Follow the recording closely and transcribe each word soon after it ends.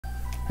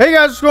Hey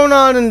guys, what's going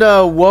on? And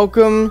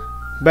welcome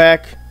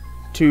back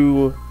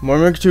to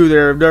More 2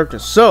 there of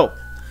Darkness. So,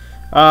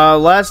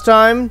 last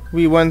time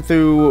we went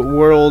through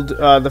world,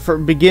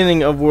 the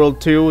beginning of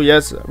World 2.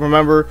 Yes,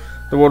 remember,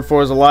 the World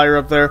 4 is a liar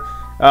up there.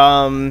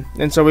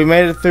 And so we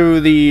made it through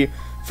the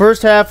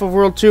first half of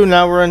World 2.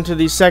 Now we're into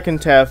the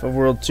second half of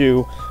World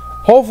 2.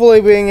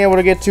 Hopefully being able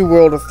to get to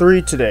World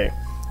 3 today.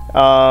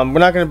 We're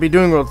not going to be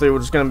doing World 3, we're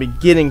just going to be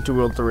getting to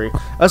World 3.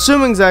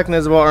 Assuming Zach and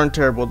Isabel aren't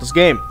terrible at this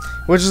game.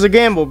 Which is a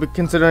gamble,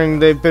 considering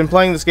they've been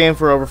playing this game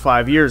for over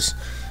 5 years.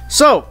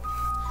 So,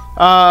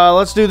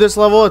 let's do this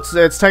level.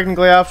 It's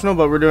technically optional,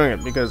 but we're doing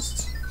it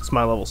because it's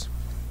my levels.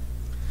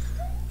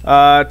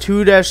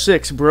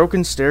 2-6,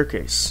 Broken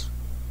Staircase.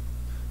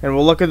 And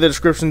we'll look at the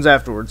descriptions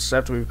afterwards,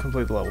 after we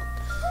complete the level.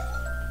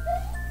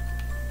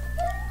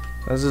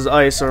 This is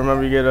ice, so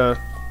remember you get a...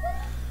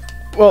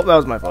 Well, that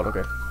was my fault,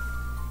 okay.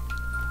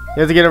 You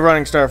have to get a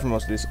running star for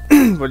most of these,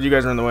 but you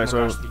guys are in the way,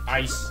 so... The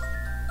ice.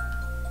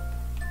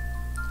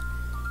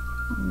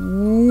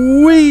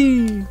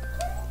 Whee!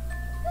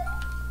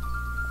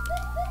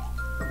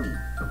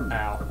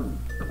 Ow.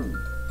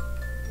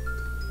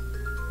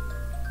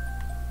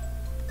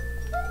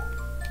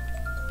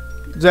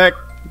 Zach,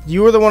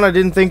 you were the one I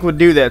didn't think would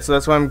do that, so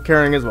that's why I'm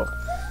carrying Isabel.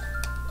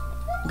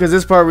 Because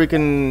this part you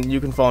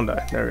can fall and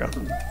die. There we go.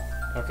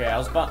 Okay, I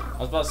was about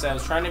to say I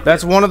was trying to.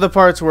 That's one of the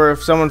parts where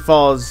if someone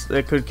falls,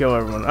 it could kill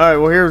everyone. All right,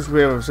 well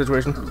we have a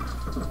situation.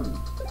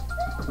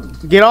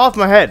 Get off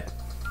my head.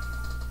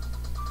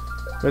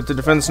 We have to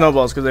defend the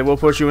snowballs because they will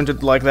push you into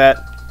like that.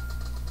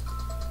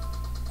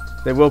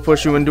 They will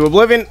push you into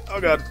oblivion. Oh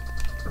god.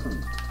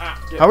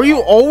 How are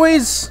you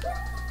always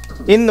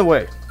in the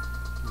way?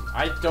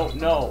 I don't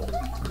know.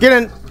 Get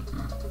in.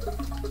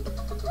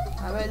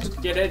 I'm in.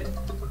 Get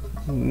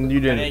in.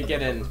 You didn't. I didn't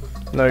get in.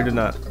 No, you did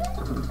not.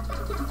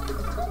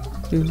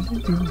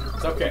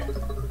 It's okay.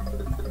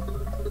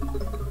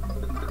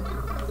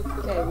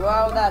 Okay,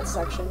 wow, that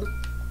section.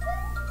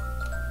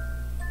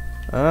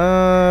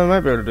 Might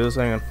be able to do this.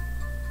 Hang on.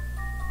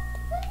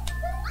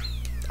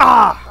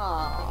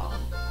 Ah!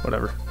 Aww.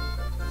 Whatever.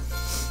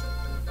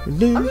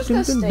 I'm just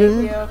gonna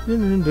stay here.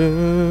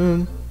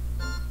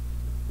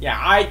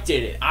 Yeah, I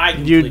did it. I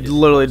You completed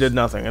literally it. did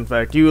nothing. In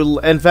fact, you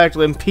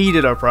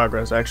impeded our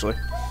progress. Actually,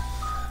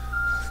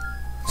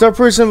 it's a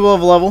pretty simple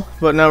of a level.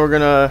 But now we're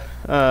gonna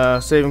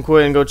save and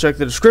quit and go check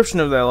the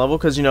description of that level.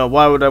 Because you know,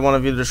 why would I want to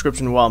view the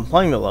description while I'm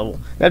playing the level?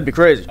 That'd be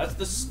crazy. That's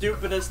the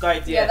stupidest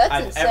idea that's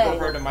I've insane. ever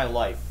heard in my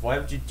life. Why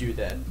would you do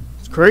that?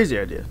 It's a crazy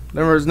idea.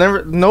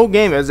 No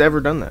game has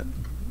ever done that.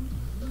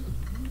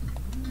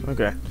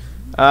 Okay.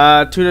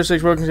 2-6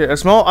 broken. A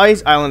small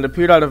ice island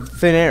appeared out of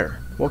thin air.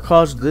 What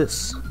caused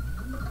this?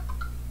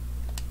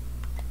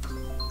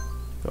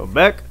 Go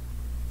back.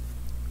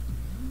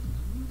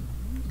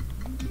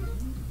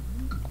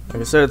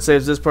 Like I said, it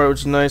saves this part,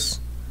 which is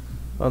nice.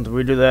 I'll have to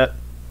redo that.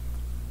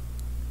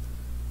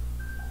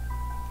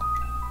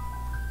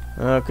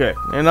 Okay,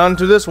 and on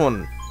to this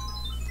one.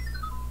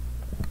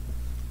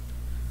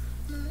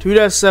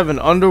 2-7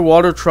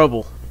 Underwater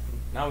Trouble.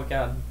 Now we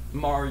got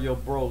Mario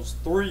Bros.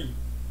 3.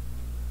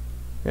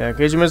 Yeah, in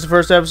case you missed the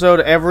first episode,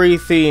 every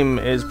theme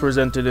is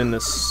presented in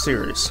this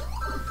series.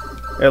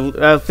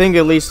 I think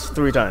at least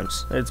 3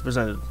 times it's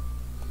presented.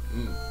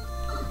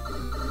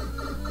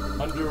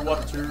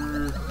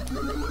 Underwater.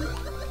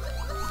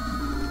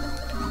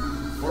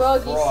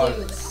 Froggy Frog.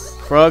 suits.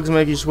 Frogs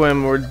make you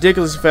swim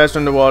ridiculously fast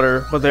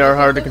underwater, but they are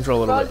hard to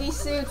control a little bit. Froggy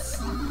suits.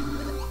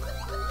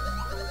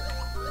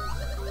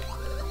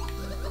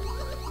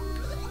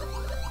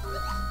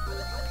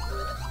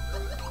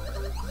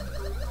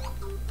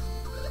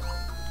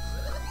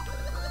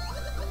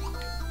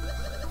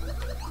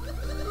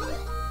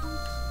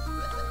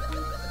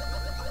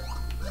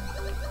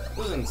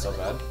 This isn't so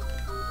bad.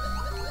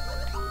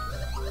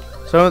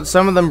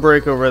 Some of them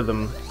break a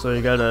rhythm, so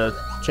you gotta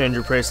change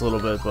your pace a little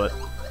bit, but...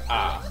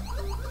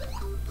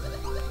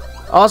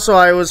 Also,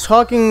 I was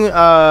talking,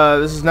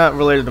 this is not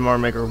related to Mario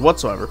Maker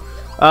whatsoever,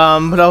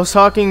 but I was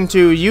talking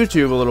to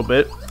YouTube a little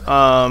bit,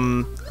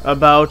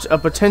 about a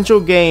potential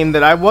game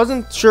that I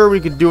wasn't sure we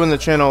could do on the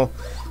channel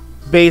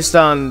based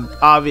on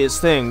obvious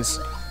things,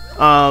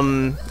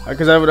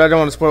 because I don't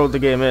want to spoil what the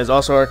game is.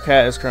 Also, our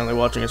cat is currently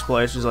watching us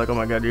play. She's like, oh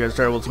my god, you guys are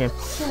terrible at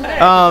this game.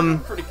 Hey,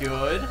 pretty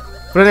good.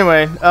 But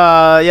anyway,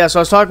 yeah, so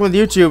I was talking with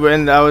YouTube,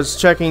 and I was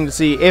checking to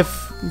see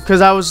if,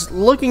 because I was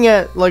looking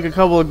at, like, a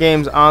couple of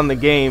games on the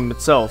game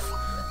itself,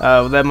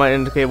 that might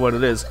indicate what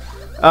it is,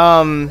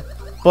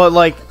 but,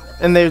 like,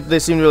 and they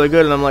seemed really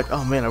good, and I'm like,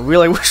 oh man, I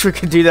really wish we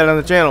could do that on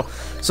the channel.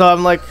 So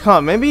I'm like,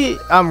 maybe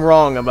I'm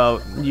wrong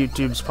about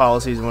YouTube's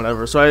policies and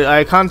whatever. So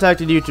I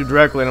contacted YouTube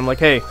directly, and I'm like,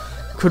 hey,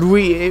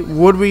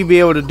 would we be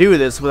able to do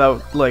this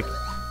without, like,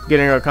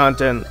 getting our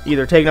content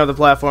either taken off the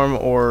platform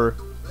or...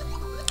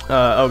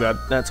 oh god,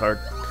 that's hard.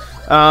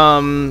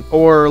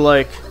 Or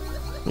like,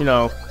 you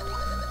know,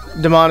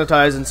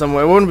 demonetized in some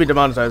way. It wouldn't be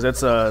demonetized.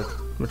 That's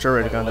mature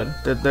rated content.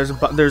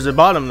 There's a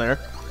bottom there.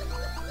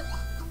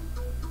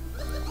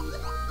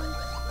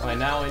 Well,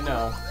 now I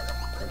know.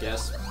 I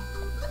guess.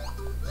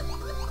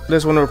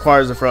 this one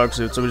requires a frog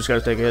suit, so we just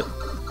gotta take a hit.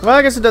 Well,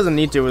 I guess it doesn't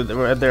need to.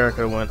 Right there, I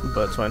could have went,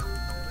 but it's fine.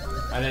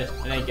 I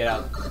didn't get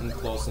out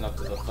close enough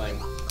to the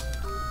thing.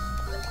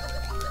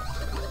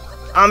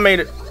 I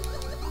made it.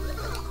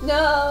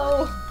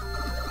 No.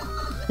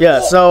 Yeah.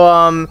 So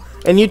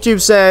and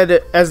YouTube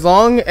said as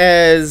long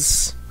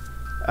as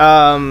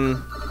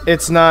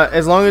it's not,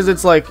 as long as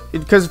it's like,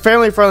 because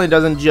family friendly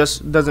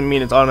doesn't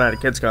mean it's automatic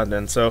kids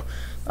content. So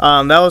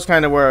that was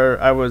kind of where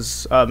I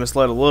was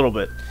misled a little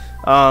bit.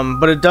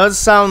 But it does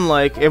sound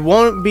like it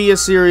won't be a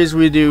series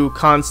we do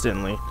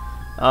constantly,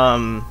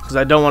 because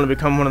I don't want to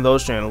become one of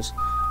those channels.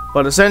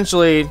 But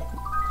essentially,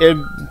 it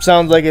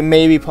sounds like it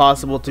may be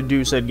possible to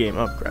do said game.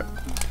 Oh crap!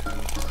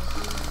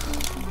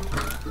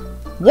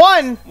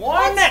 One.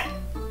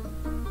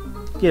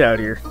 Get out of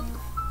here!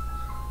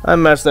 I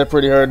messed that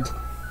pretty hard.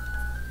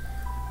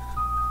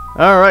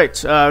 All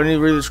right, we need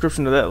to read the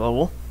description to that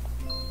level.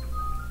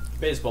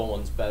 Baseball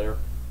one's better.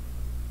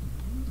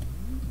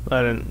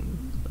 I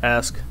didn't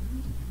ask.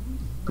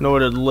 Nor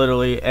did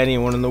literally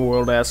anyone in the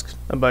world ask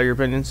about your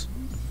opinions.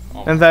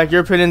 Oh. In fact,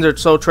 your opinions are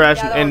so trash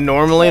and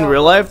normally in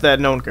real life that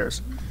no one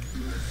cares.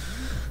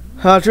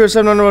 True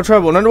 7 underwater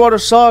trouble. An underwater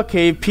saw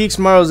cave piques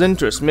Mario's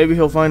interest. Maybe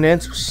he'll find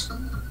answers.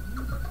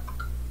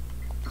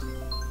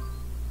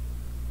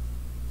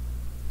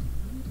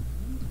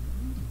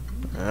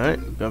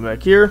 Alright, go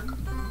back here.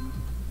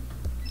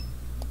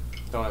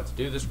 Don't have to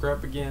do this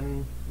crap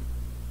again.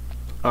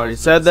 Already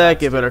said that.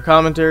 Give it a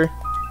commentary.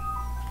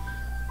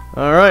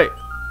 Alright.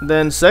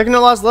 Then second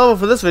to last level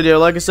for this video.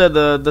 Like I said,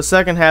 the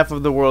second half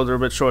of the worlds are a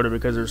bit shorter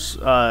because there's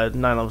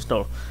 9 levels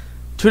total.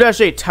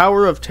 2-8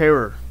 Tower of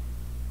Terror.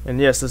 And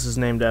yes, this is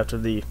named after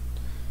the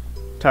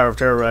Tower of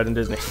Terror ride in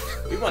Disney.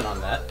 We went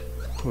on that.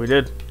 We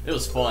did. It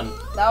was fun.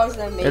 That was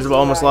an amazing. Isabel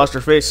almost lost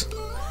her face.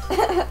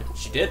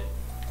 She did.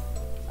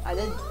 I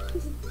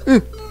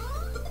did.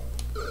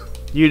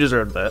 You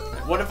deserved that.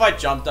 What if I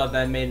jumped up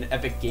and made an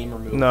epic gamer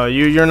move? No,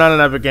 you're not an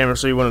epic gamer,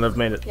 so you wouldn't have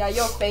made it. Yeah,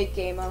 you're a fake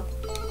gamer.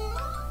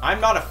 I'm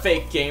not a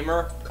fake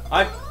gamer.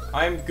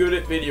 I'm good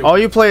at video. All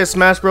you play is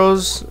Smash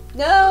Bros.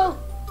 No.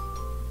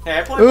 Hey,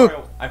 I play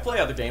Mario. I play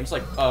other games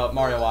like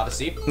Mario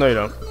Odyssey. No, you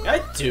don't.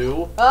 I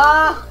do.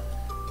 Ah.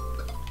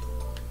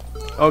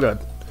 Oh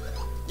god.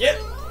 Yeah.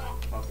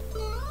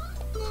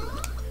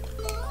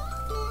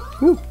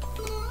 Woo.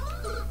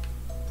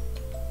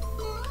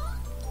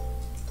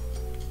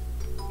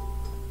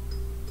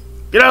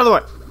 Get out of the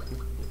way.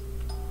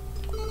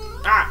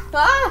 Ah.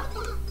 Ah.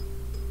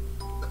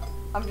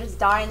 I'm just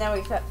dying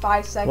every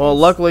 5 seconds. Well,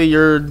 luckily,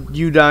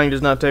 you dying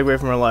does not take away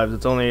from our lives.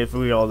 It's only if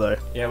we all die.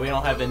 Yeah, we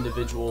don't have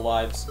individual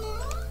lives.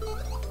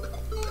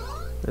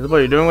 This is what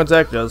you're doing what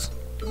Zach does.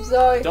 I'm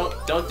sorry.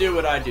 Don't do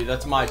what I do.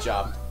 That's my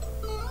job.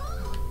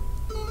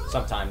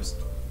 Sometimes.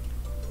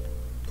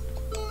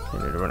 You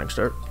need a running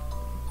start.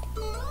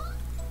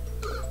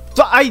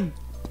 So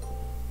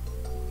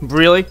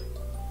Really?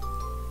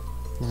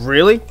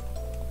 Really?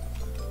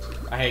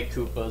 I hate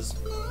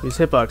Koopas. These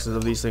hitboxes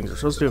of these things are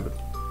so stupid.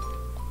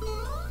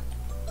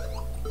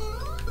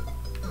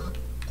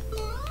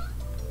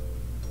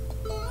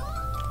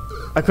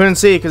 I couldn't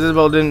see because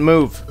Isabel didn't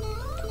move.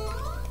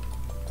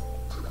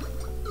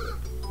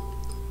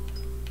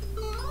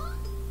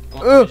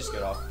 Let me just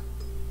get off.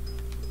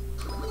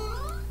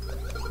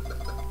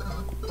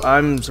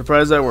 I'm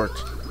surprised that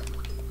worked.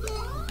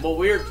 Well,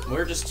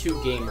 we're just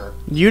too gamer.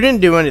 You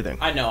didn't do anything.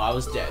 I know, I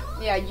was dead.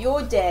 Yeah,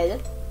 you're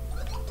dead.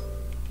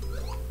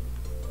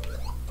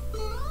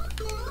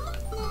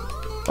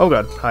 Oh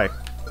god, hi.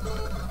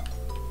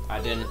 I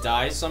didn't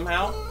die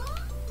somehow.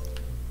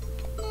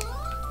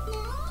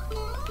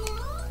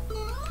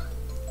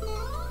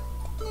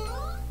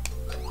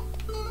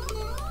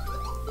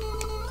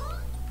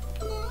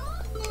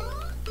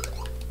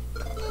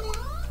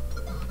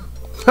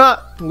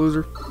 Ha!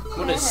 Loser.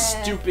 What a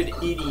stupid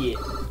idiot.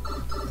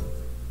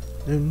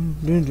 Dun,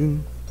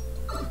 dun,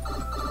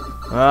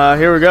 dun.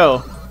 Here we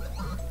go.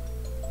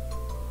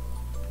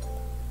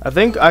 I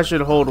think I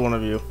should hold one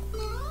of you.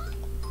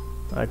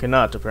 I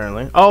cannot,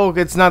 apparently. Oh,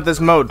 it's not this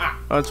mode.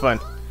 Oh, it's fine.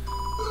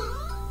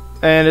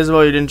 And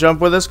Isabel, you didn't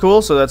jump with us.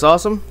 Cool, so that's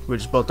awesome. We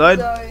just both died.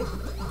 Sorry.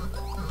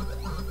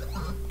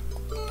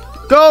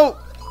 Go!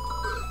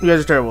 You guys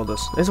are terrible at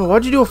this. Isabel,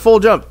 why'd you do a full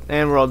jump?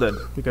 And we're all dead.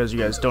 Because you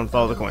guys don't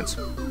follow the coins.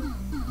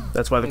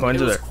 That's why the coins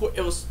are there.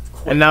 It was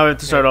And now we have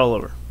to start all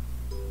over.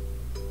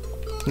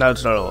 Now we have to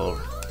start all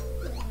over.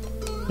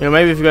 You know,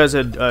 maybe if you guys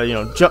had, you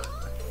know, jump.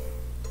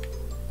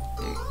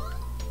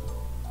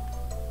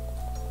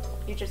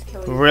 You just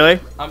killed me. Really?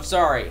 I'm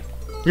sorry.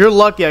 You're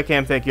lucky I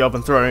can't pick you up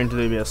and throw you into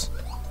the abyss.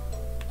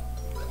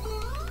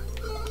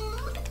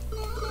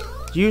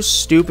 You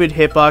stupid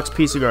hitbox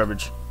piece of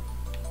garbage.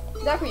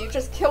 Zachary, you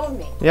just killed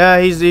me.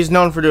 Yeah, he's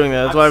known for doing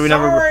that. That's why we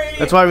sorry. never.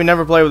 That's why we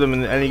never play with him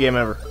in any game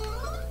ever.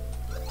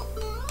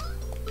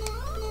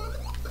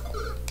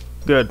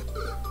 Good.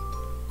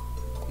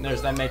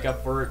 There's that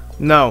makeup for it.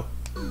 No.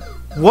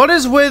 What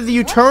is with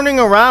you turning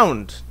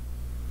around?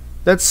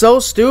 That's so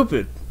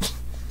stupid.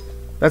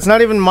 That's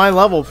not even my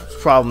level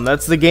problem.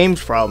 That's the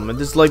game's problem. It's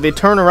just like they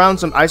turn around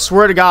some. I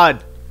swear to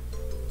God.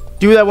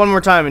 Do that one more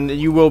time and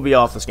you will be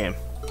off this game.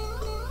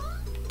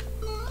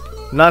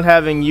 Not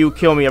having you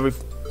kill me every...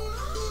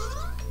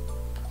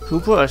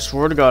 Koopa, I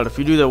swear to God, if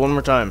you do that one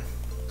more time,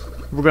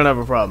 we're gonna have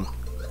a problem.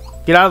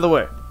 Get out of the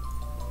way.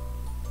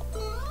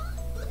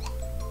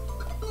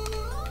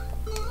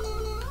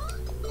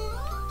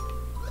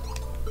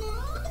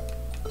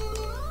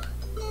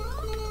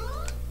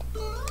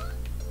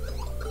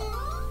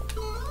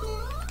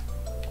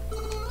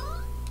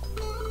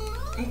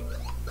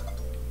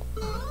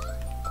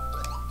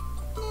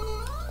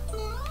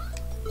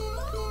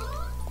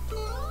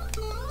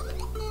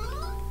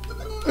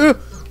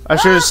 I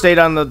should have stayed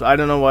on the... I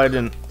don't know why I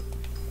didn't.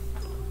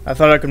 I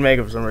thought I could make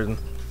it for some reason.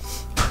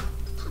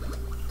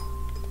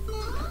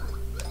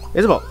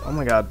 Isabel. Oh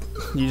my god.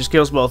 You just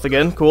killed us both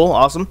again. Cool.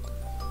 Awesome.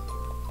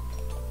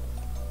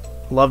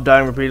 Love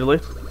dying repeatedly.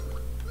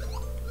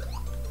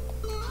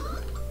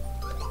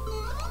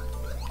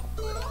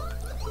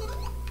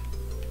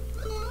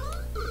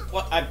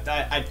 What?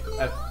 I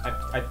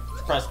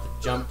pressed the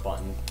jump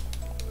button.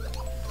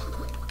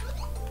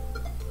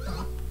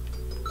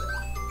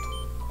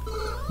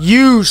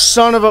 You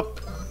son of a...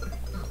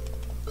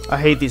 I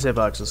hate these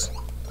hitboxes.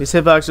 These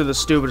hitboxes are the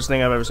stupidest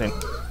thing I've ever seen.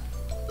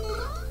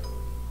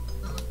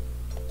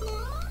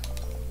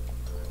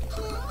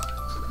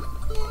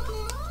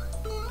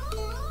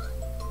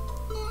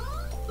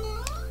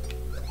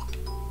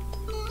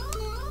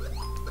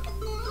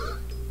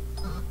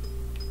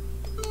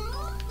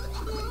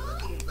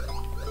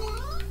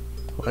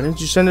 Why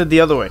didn't you send it the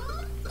other way?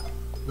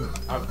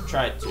 I've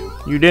tried to.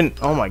 You didn't.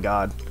 Oh my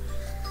god.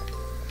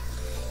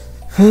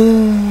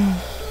 You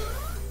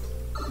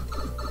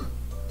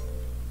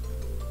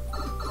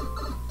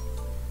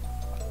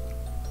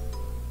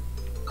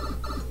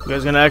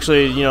guys gonna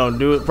actually, you know,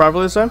 do it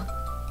properly this time?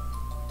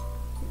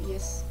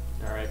 Yes.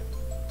 Alright.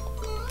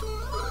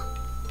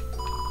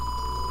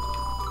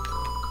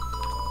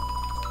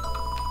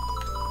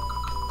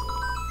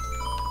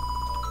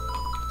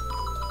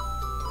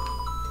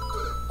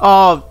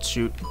 Oh,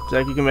 shoot.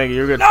 Zach, you can make it.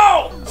 You're good.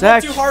 No!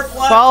 Zach, I went too hard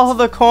left. follow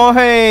the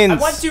coins. I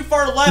went too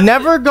far left.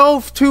 Never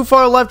go too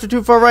far left or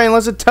too far right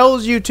unless it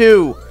tells you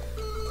to.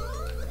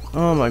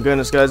 Oh my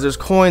goodness, guys. There's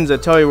coins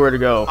that tell you where to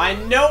go. I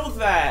know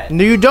that.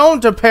 No, you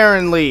don't,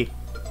 apparently.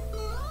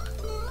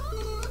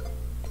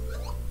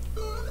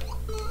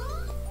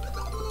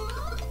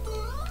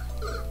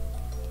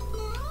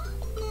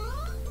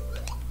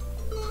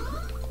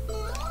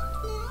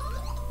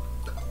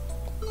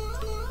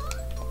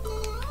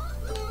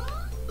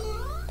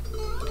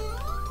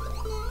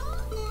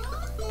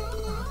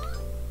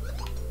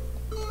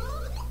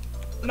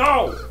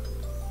 No!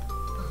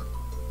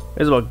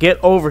 Isabel,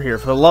 get over here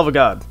for the love of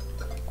God.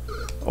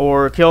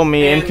 Or kill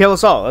me and kill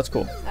us all. That's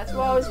cool. That's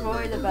what I was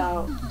worried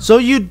about. So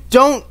you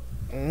don't...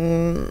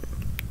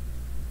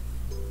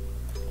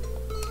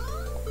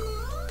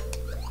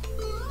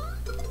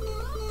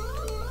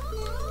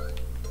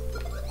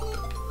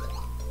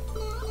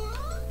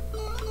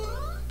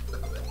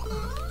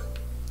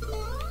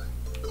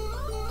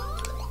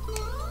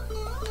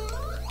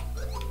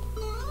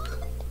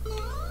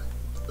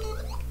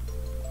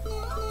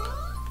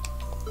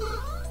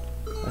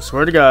 I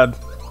swear to God.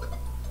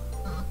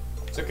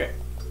 It's okay.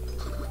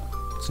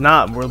 It's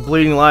not. We're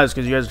bleeding lives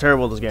because you guys are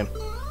terrible at this game.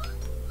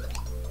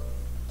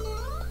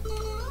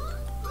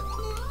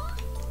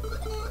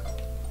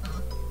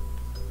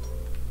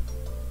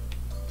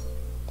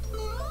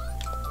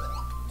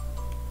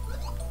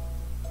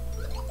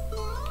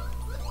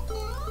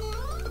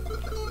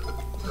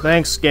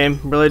 Thanks, game.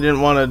 Really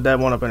didn't want that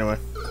one up anyway.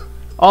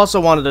 Also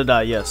wanted to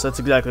die. Yes, that's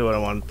exactly what I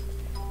wanted.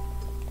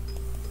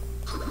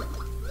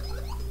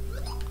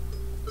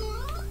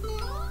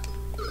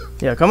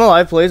 Yeah, come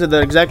alive, please, at the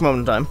exact moment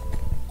in time.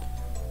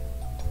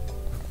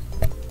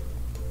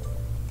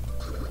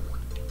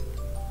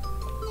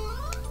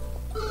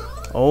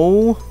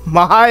 Oh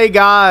my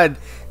god!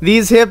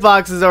 These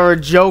hitboxes are a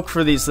joke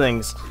for these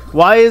things.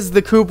 Why is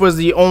the Koopas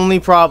the only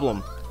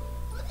problem?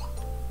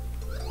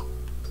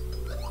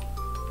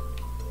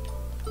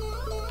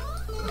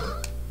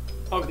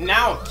 Oh,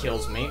 now it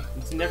kills me.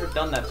 It's never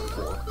done that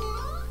before.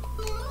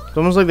 It's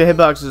almost like the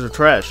hitboxes are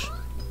trash.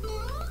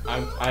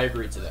 I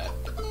agree to that.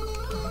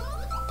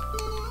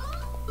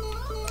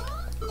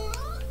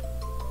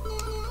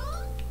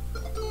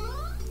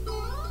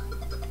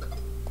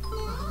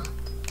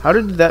 How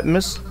did that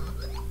miss?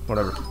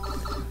 Whatever.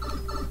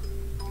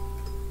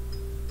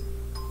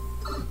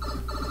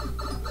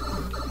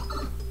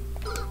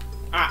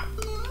 Ah!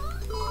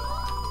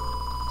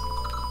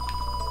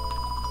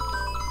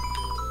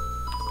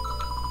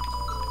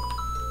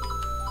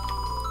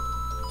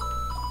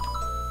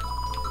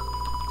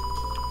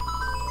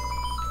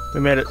 We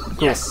made it. Cool.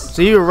 Yes.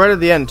 See, you were right at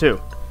the end, too.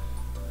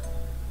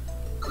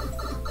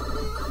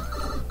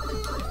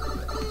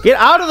 Get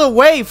out of the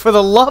way, for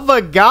the love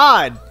of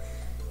God!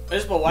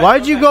 Isabel,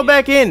 Why'd you go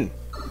back in?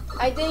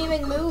 I didn't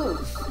even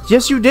move.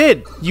 Yes, you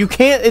did. You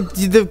can't.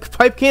 The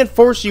pipe can't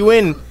force you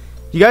in.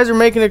 You guys are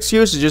making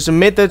excuses. Just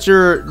admit that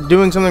you're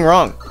doing something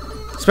wrong.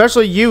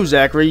 Especially you,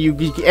 Zachary.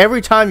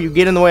 Every time you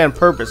get in the way on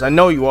purpose. I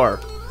know you are.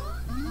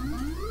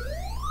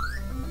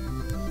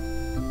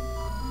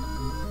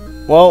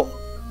 Well,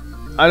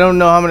 I don't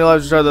know how many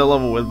lives we started that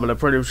level with, but I'm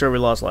pretty sure we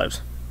lost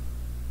lives.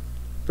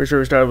 Pretty sure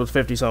we started with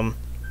 50-something.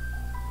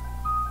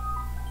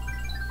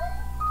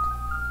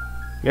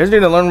 You guys need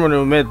to learn when to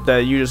admit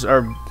that you just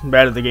are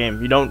bad at the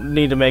game. You don't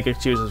need to make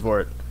excuses for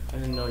it. I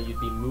didn't know you'd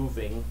be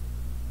moving.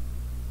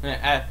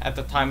 At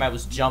the time I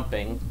was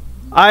jumping.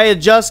 I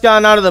had just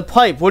gotten out of the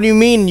pipe. What do you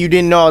mean you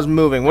didn't know I was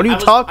moving? What are you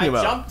talking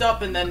about? I jumped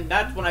up and then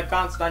that's when I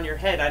bounced on your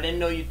head. I didn't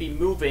know you'd be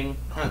moving.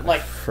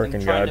 Like,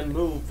 Frickin' trying God. to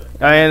move.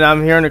 And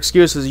I'm hearing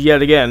excuses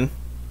yet again.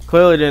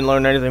 Clearly didn't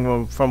learn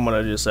anything from what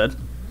I just said.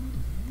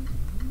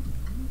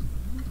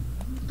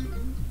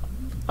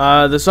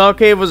 The saw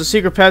cave was a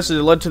secret passage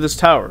that led to this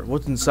tower.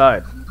 What's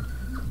inside?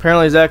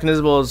 Apparently Zach and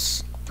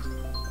Isabel's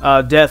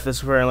death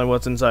is apparently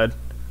what's inside.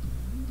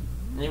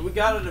 Yeah, we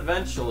got it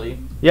eventually.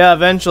 Yeah,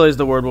 eventually is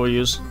the word we'll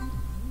use.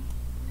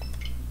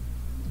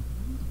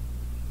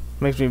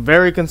 Makes me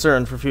very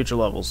concerned for future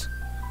levels.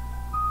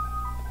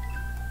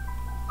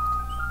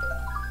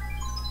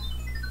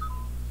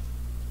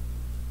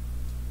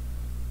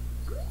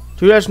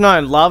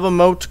 (2-9) Lava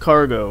Moat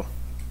Cargo.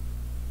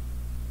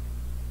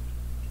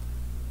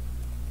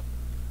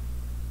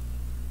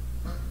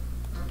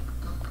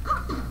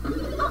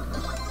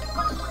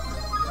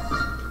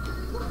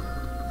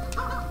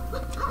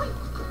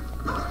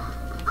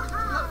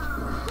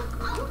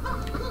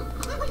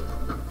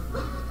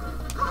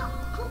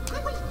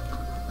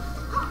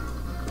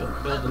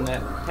 Building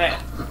that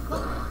path.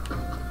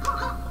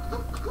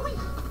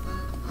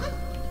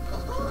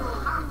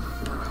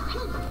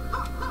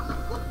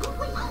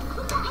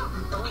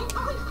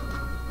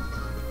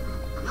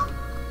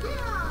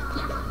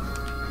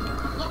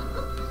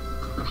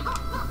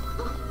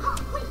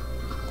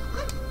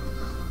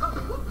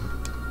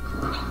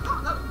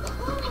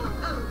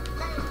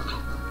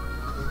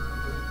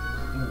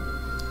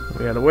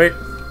 We gotta wait.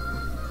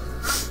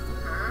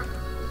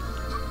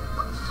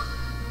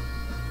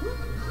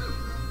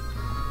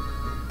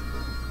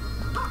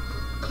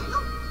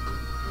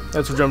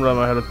 That's what jumped on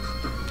my head.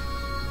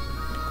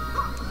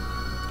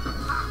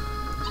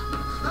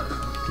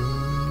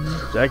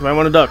 Zach, might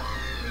want to duck.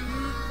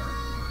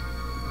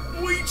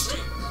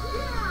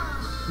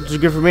 Did you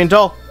get for being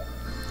tall?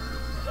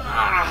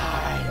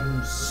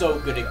 I'm so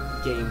good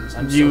at games.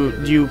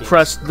 You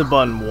pressed the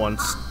button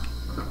once.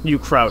 You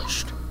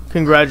crouched.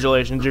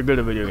 Congratulations, you're good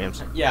at video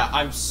games. Yeah,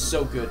 I'm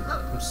so good.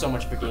 I'm so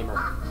much of a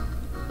gamer.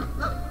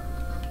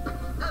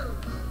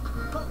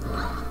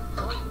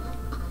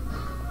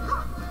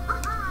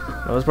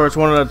 Well, this part's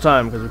one at a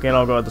time because we can't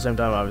all go at the same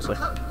time, obviously.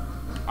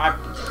 I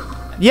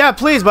Yeah,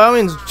 please, by all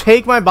means,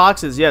 take my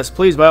boxes. Yes,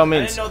 please, by all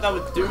means. didn't know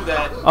that would do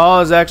that.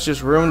 Oh, Zach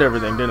just ruined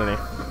everything, didn't he?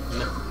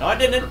 No, I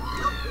didn't.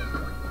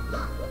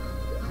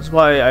 That's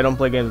why I don't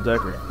play games with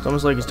Zachary. It's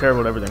almost like he's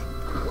terrible at everything.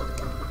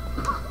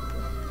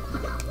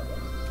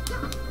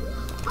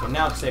 Okay,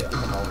 now it's safe to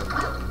come over.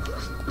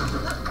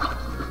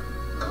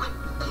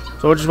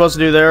 So what you're supposed to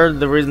do there,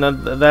 the reason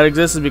that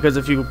exists is because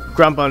if you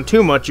grump on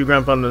too much, you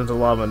grump on into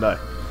lava and die.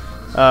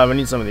 I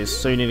need some of these,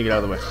 so you need to get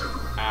out of the way.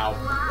 Ow.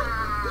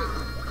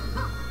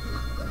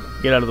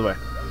 Get out of the way.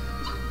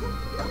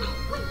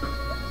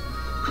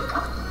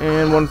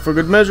 And one for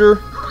good measure.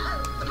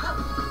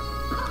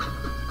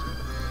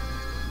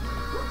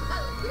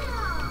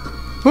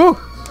 Whew!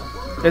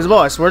 Isabel,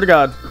 I swear to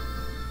God.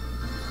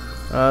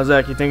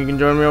 Zach, you think you can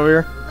join me over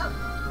here?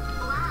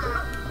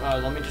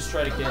 Let me just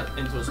try to get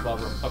into a spot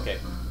room. Okay.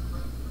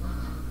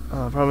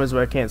 Problem is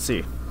I can't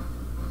see.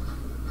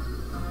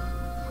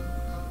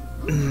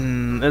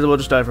 Isabel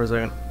just died for a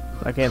second.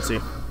 I can't see.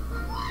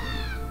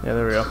 Yeah,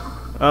 there we go.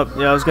 Oh,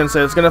 yeah, I was gonna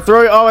say it's gonna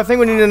throw you. Oh, I think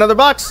we need another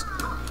box.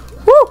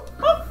 Woo!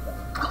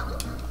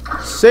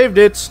 Saved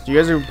it. You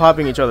guys are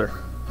popping each other.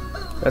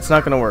 That's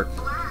not gonna work.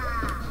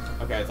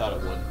 Okay, I thought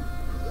it would.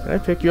 Can I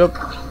pick you up?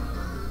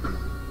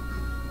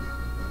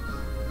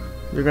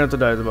 You're gonna have to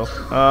die, Isabel.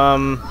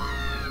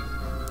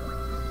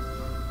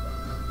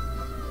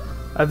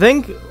 I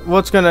think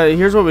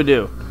here's what we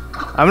do.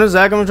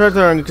 Zach, I'm gonna try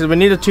throwing because we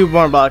need 2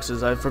 more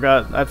boxes. I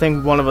forgot. I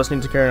think one of us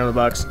needs to carry another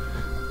box.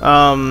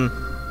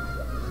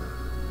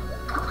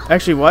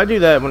 Actually, why do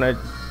that when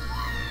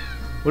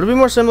would it be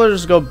more similar to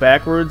just go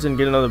backwards and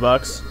get another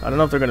box? I don't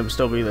know if they're gonna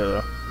still be there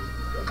though.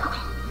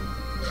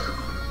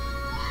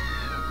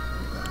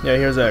 Yeah,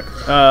 here's Zach.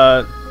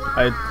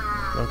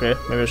 Okay,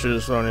 maybe I should have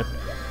just thrown you.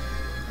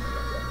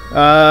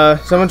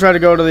 Someone try to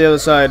go to the other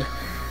side.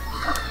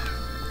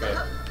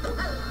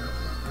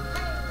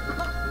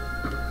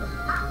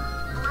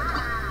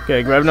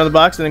 Okay, grab another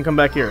box and then come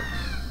back here.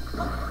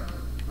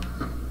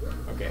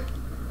 Okay.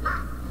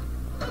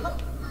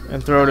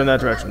 And throw it in that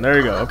direction. There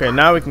you go. Okay,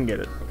 now we can get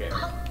it. Okay.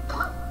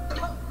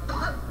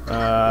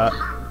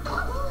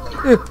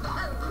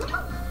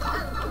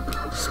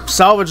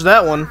 Salvage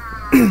that one.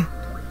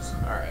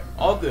 Alright,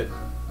 all good.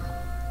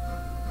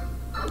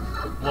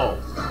 Whoa.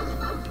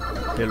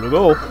 Here we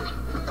go.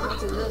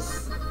 What is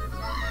this?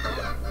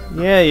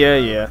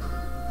 Yeah.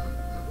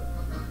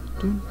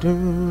 Dun,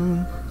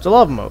 dun. It's a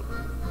lava moat.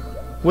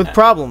 With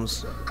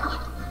problems.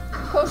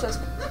 Of course there's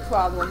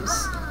problems.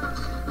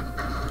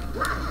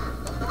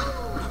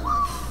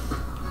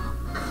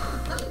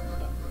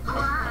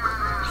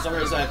 For some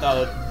reason I thought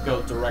it would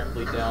go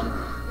directly down.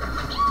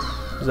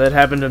 Has that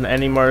happened in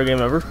any Mario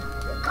game ever?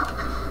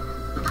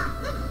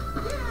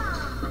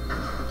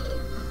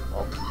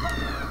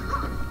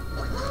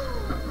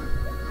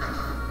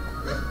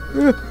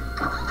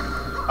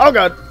 Oh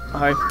god!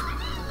 Hi.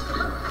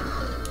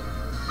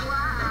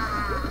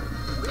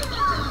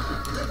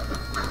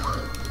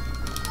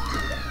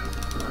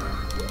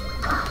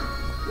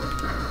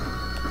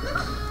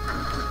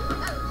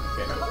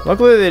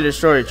 Luckily they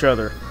destroy each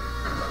other.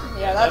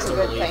 Yeah, that's a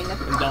good relief. thing.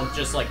 And don't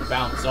just like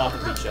bounce off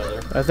of each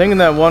other. I think in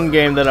that one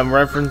game that I'm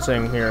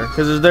referencing here,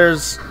 because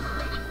there's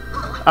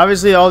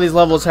obviously all these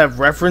levels have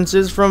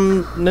references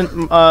from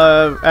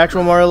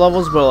actual Mario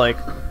levels, but like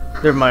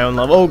they're my own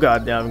level. Oh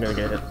god, yeah, I'm gonna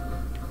get hit.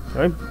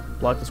 Can I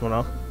block this one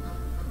off?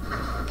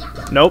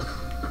 Nope.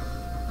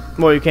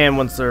 Well, you can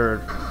once they're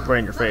right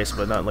in your face,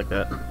 but not like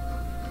that.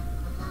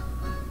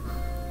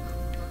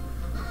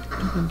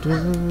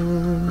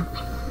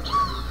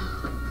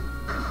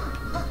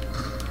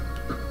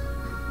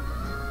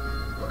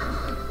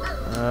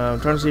 I'm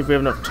trying to see if we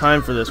have enough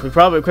time for this. We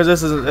probably, because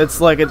this is, it's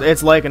like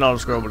an auto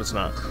scroll, but it's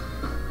not.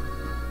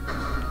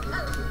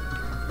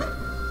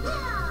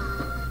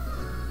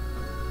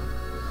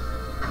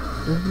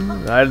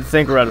 I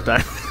think we're out of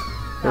time.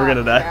 We're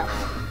gonna die.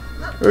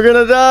 Crap. We're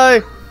gonna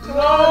die.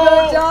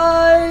 No!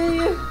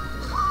 Die!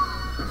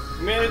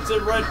 Man, it's a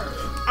red.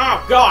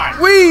 Oh god!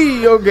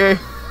 Wee. Okay.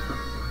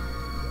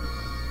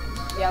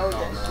 Yeah, we're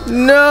good.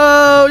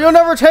 No, you'll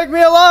never take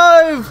me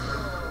alive.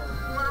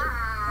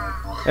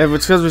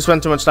 It's because we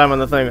spent too much time on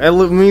the thing. I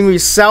mean, we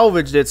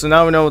salvaged it, so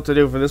now we know what to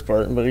do for this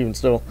part. But even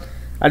still,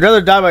 I'd rather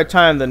die by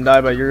time than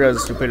die by your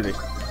guys' stupidity.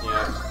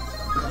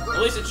 Yeah. At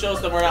least it shows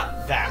that we're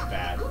not that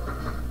bad.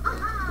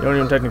 You don't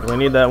even technically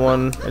need that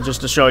one. It's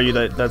just to show you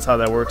that that's how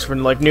that works for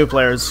like new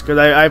players. Because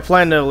I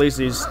plan to release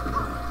these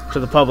to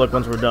the public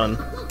once we're done.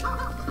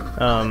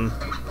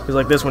 Because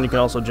like this one you can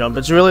also jump.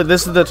 It's really,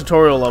 this is the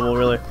tutorial level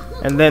really,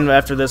 and then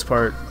after this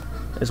part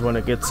is when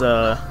it gets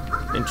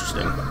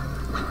interesting.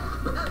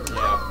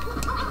 Yeah.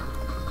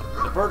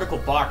 The vertical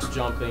box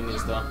jumping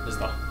is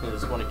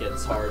when it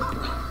gets hard.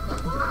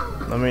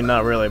 I mean,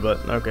 not really, but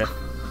okay.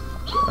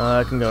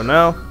 I can go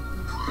now.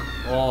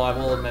 Well, I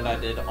will admit I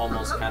did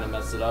almost kind of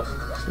mess it up.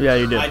 Yeah,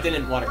 you did. I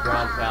didn't want to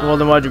ground pound. Well,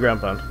 then why'd you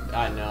ground pound?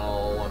 I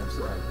know, I'm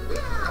sorry. You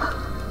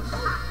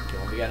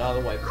want me to get out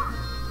of the way.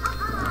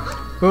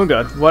 Oh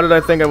god, why did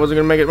I think I wasn't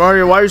gonna make it?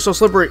 Mario, why are you so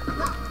slippery?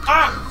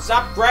 Ah!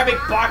 Stop grabbing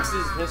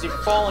boxes as you're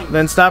falling.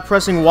 Then stop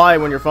pressing Y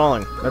when you're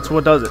falling. That's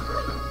what does it.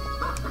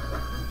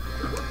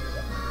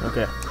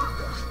 Okay.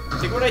 I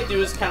think what I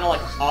do is kind of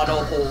like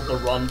auto hold the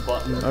run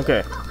button.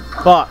 Okay.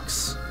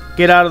 Box.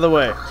 Get out of the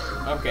way.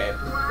 Okay.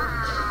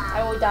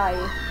 I will die.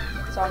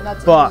 So I'm not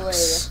taking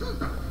Box.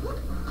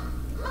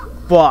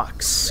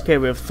 Box. Okay,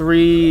 we have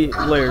 3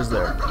 layers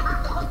there.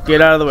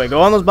 Get out of the way. Go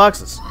on those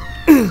boxes.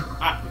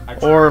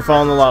 Or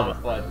fall in the lava.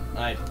 But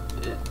alright,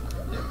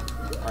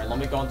 let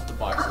me go into the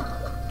box.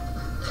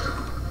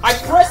 I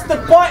pressed the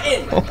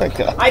button! Oh my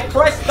god. I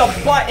pressed the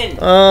button!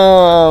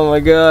 Oh my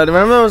god.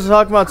 Remember I was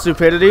talking about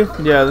stupidity?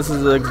 Yeah, this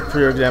is a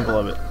pure example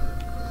of it.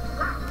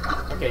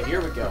 Okay,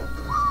 here we go.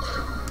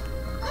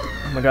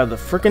 Oh my god, the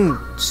frickin'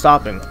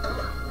 stopping.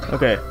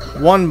 Okay,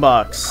 1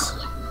 box.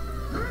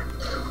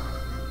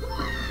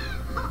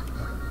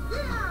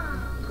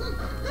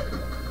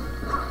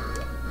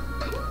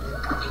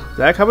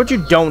 Zach, how about you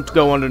don't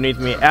go underneath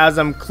me as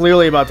I'm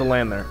clearly about to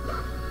land there?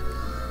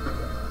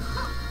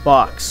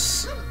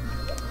 Box.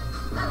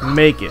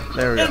 Make it.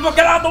 There we go. Isabel,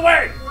 get out of the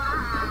way!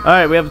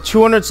 Alright, we have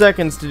 200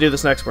 seconds to do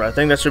this next part. I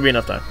think that should be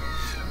enough time.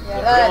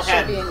 Yeah, that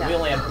should be We enough.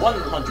 only had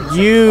 100 seconds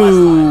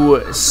You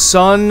last time.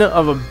 son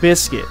of a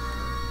biscuit.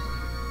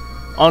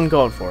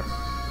 Uncalled for.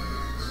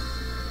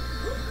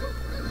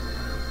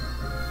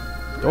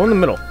 Go in the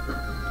middle.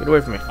 Get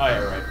away from me. Oh, yeah,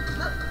 right.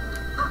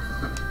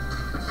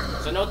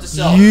 So note to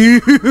self.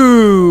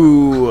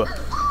 You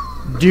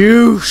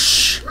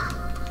douche.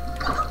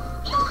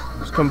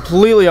 It's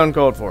completely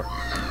uncalled for.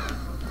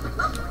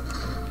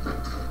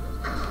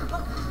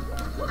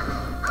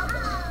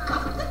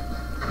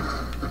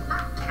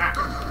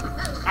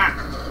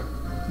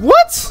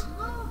 What?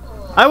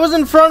 I was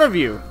in front of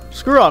you.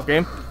 Screw off,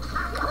 game.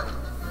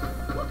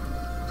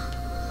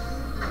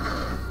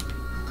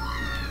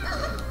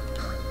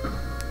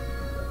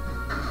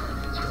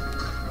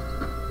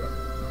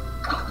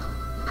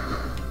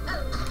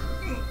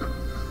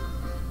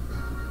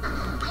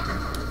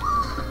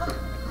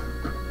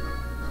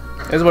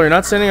 Isabel, you're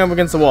not standing up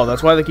against the wall.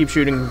 That's why they keep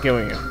shooting and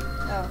killing you.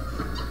 Oh.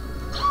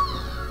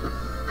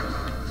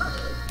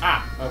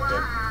 Ah,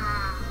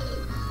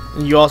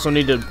 okay. You also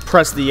need to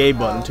press the A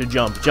button to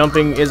jump.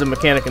 Jumping is a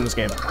mechanic in this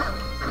game.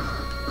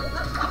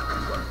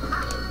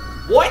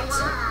 What?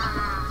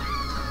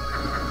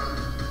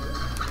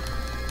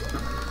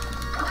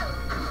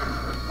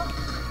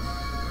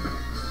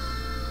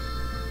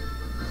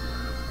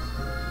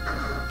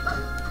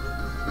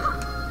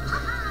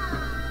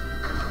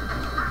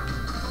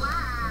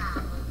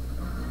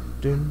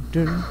 Dun,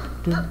 dun,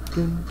 dun,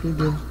 dun, dun,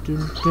 dun,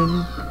 dun,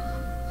 dun.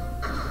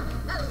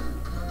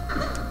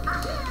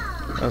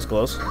 That's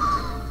close.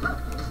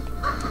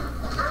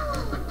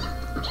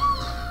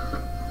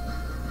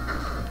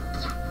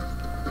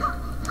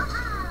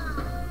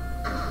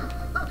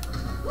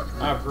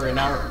 Oh great,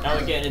 now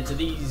we're getting into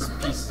these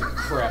pieces of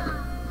crap.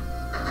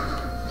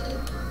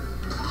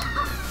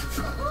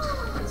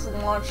 Just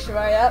launched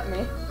right at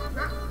me.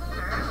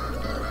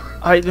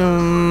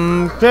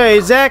 Okay,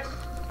 Zach.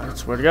 I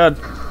swear to God.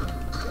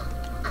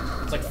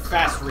 It's like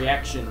fast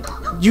reaction.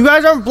 You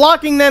guys aren't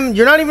blocking them.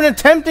 You're not even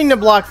attempting to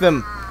block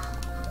them.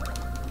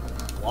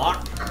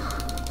 Block?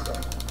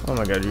 Oh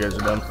my God, you guys are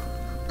dumb.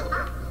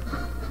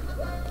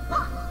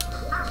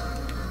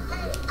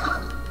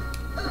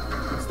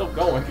 It's still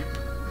going.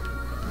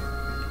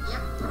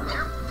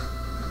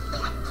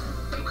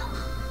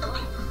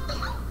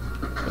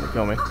 It's gonna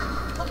kill me.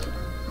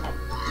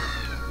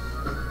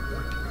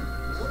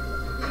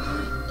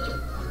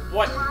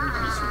 What? You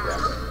piece of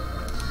crap.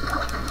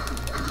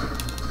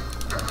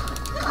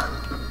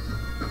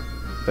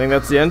 I think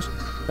that's the end.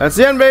 That's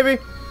the end, baby.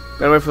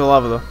 Gotta wait for the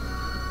lava though.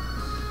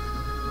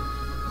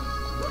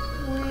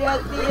 We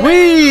at the end.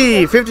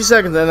 Whee! 50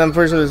 seconds, and I'm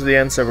pretty sure this is the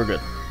end, so we're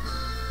good.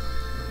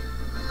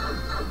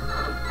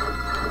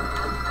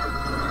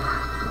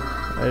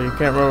 I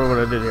can't remember what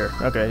I did here.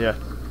 Okay, yeah.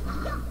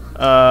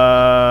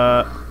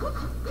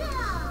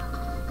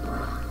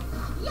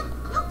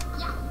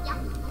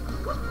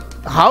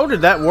 How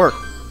did that work?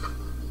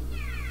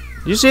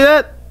 You see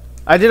that?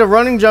 I did a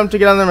running jump to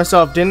get on there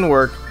myself, didn't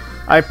work.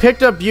 I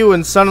picked up you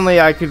and suddenly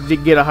I could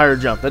get a higher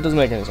jump. That doesn't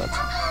make any sense.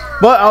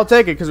 But I'll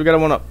take it because we got a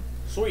 1-up.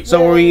 Sweet.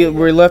 So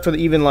we're left with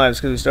even lives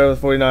because we started with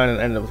 49 and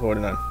ended with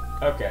 49.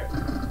 Okay.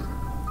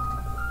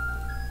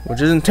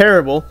 Which isn't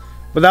terrible,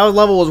 but that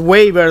level was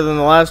way better than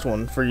the last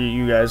one for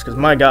you guys because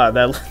my God,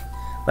 that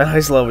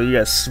ice level you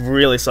guys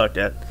really sucked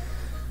at.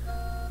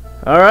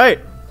 All right.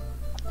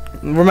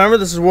 Remember,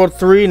 this is World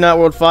 3, not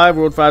World 5.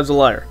 World 5's a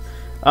liar.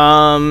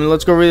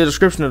 Let's go read the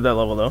description of that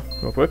level, though,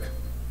 real quick.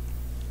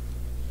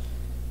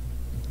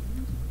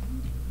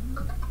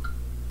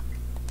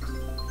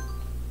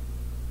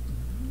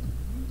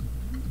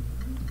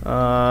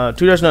 Uh,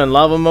 2-9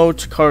 Lava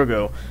Moat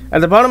Cargo.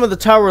 At the bottom of the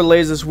tower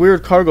lays this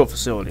weird cargo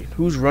facility.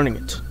 Who's running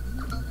it?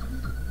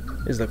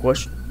 Is the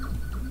question.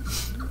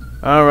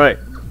 Alright.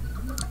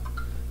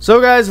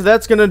 So guys,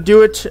 that's gonna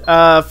do it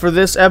for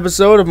this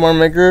episode of Mario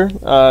Maker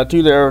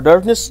 2 The Era of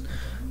Darkness.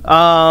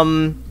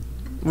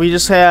 We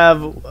just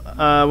have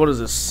what is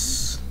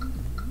this?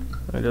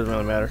 It doesn't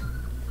really matter.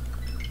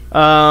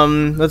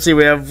 Let's see,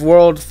 we have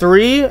World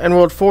 3 and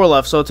World 4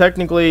 left, so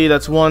technically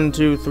that's 1,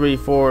 2, 3,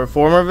 4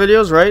 more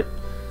videos, right?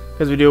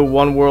 Because we do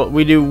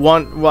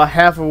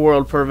half a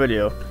world per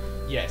video.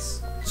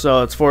 Yes.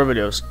 So it's 4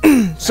 videos.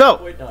 So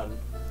Halfway done.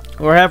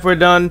 we're halfway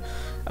done.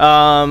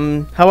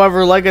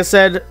 However, like I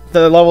said,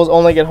 the levels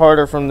only get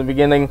harder from the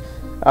beginning,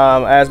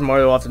 as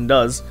Mario often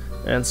does.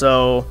 And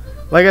so,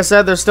 like I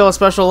said, there's still a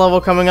special level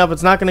coming up.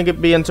 It's not going to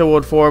be until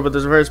World 4, but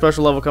there's a very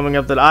special level coming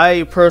up that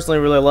I personally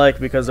really like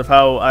because of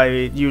how I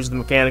use the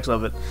mechanics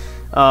of it.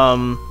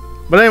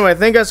 But anyway,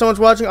 thank you guys so much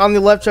for watching. On the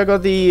left, check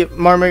out the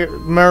Mario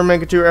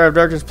Maker 2 Era of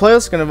Darkness playlist.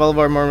 It's going to have all of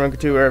our Mario Maker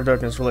 2 Era of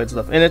Darkness related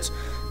stuff in it.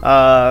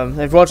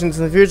 If you're watching this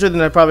in the future, then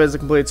it probably has a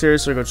complete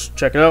series, so go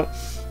check it out.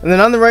 And then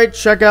on the right,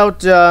 check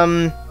out,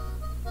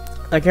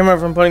 I can't remember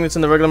if I'm putting this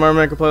in the regular Mario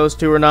Maker playlist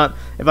too or not.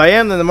 If I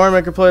am, then the Mario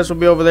Maker playlist will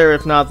be over there.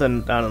 If not,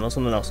 then, I don't know,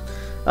 something else.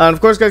 And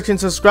of course, guys, can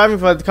subscribe if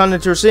you like the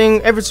content you're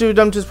seeing. Every two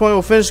dumb to this point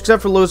will finish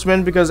except for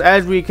Luigi, because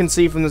as we can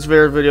see from this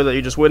very video that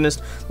you just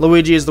witnessed,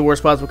 Luigi is the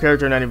worst possible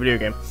character in any video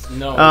game.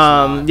 No, it's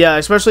not. Yeah,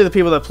 especially the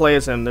people that play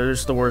as him. They're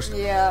just the worst.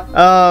 Yeah.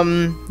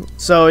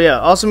 So yeah,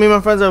 also me and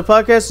my friends have a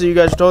podcast that you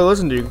guys should totally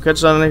listen to. You can catch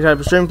us on any type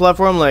of streaming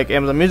platform like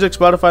Amazon Music,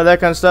 Spotify, that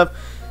kind of stuff.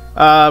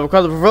 We're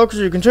called The Provokers.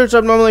 You can search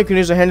up normally. You can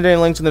use the handy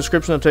dandy links in the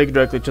description. It'll take you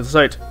directly to the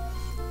site.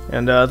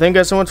 And thank you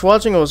guys so much for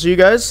watching. We'll see you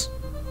guys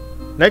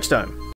next time.